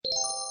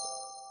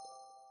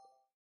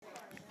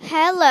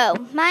Hello,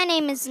 my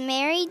name is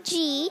Mary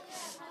G,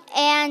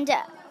 and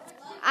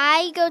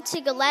I go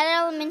to Gillette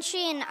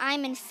Elementary, and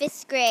I'm in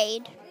 5th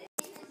grade.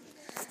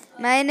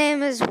 My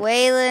name is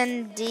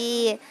Waylon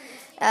D,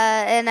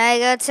 and I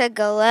go to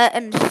Gillette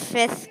in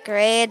 5th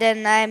grade,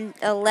 and I'm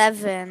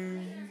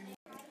 11.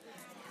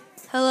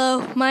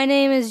 Hello, my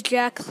name is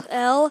Jack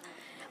L.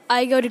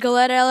 I go to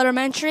Gillette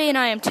Elementary, and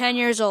I am 10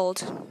 years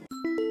old.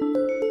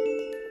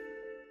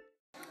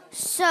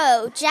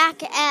 So,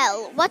 Jack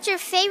L., what's your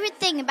favorite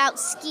thing about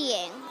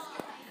skiing?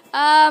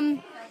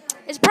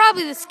 It's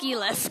probably the ski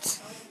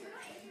lift.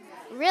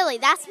 Really,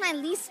 that's my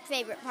least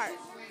favorite part.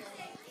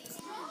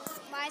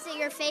 Why is it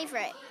your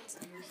favorite?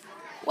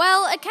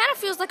 Well, it kind of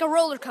feels like a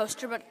roller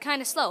coaster, but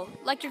kind of slow,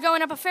 like you're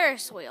going up a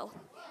Ferris wheel.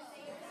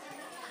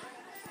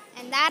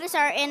 And that is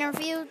our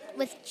interview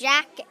with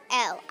Jack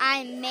L.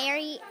 I'm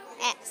Mary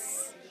S.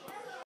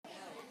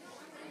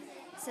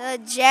 So,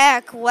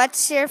 Jack,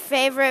 what's your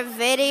favorite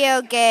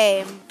video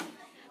game?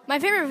 My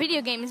favorite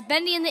video game is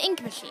Bendy and the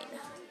Ink Machine.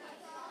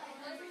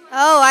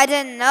 Oh, I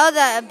didn't know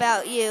that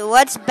about you.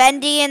 What's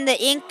Bendy and the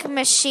Ink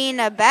Machine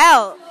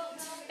about?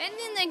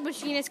 Bendy and the Ink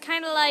Machine is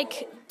kind of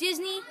like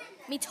Disney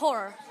meets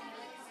horror.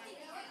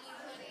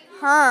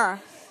 Huh.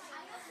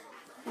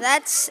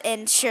 That's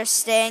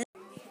interesting.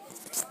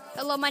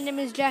 Hello, my name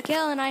is Jack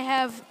L, and I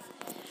have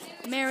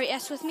Mary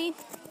S with me.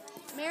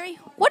 Mary,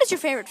 what is your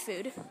favorite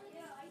food?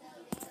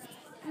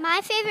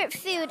 My favorite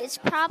food is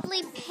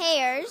probably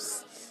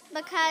pears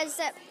because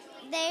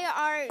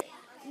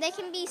they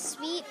can be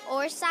sweet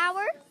or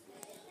sour.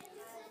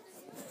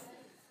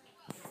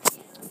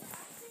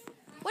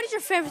 What is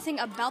your favorite thing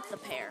about the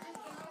pear?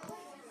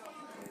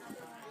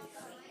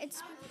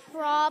 It's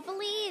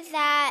probably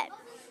that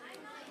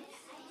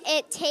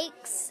it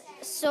takes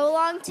so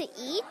long to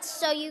eat,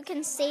 so you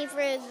can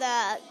savor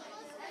the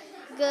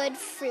good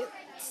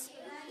fruits.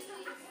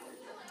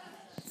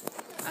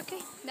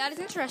 Okay, that is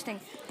interesting.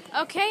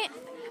 Okay,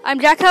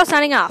 I'm Jack L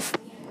signing off.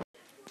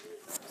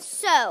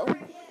 So,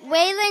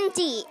 Waylon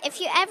D.,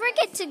 if you ever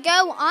get to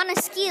go on a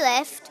ski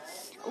lift,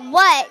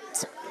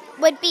 what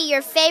would be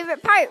your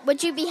favorite part?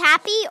 Would you be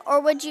happy or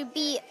would you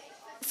be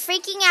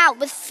freaking out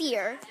with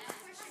fear?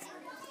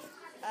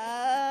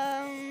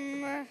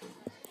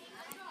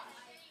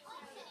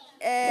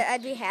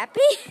 I'd be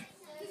happy.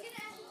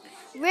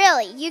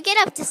 Really, you get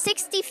up to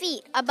 60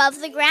 feet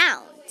above the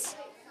ground.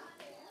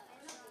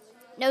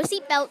 No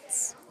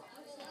seatbelts.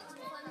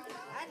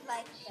 I'd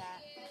like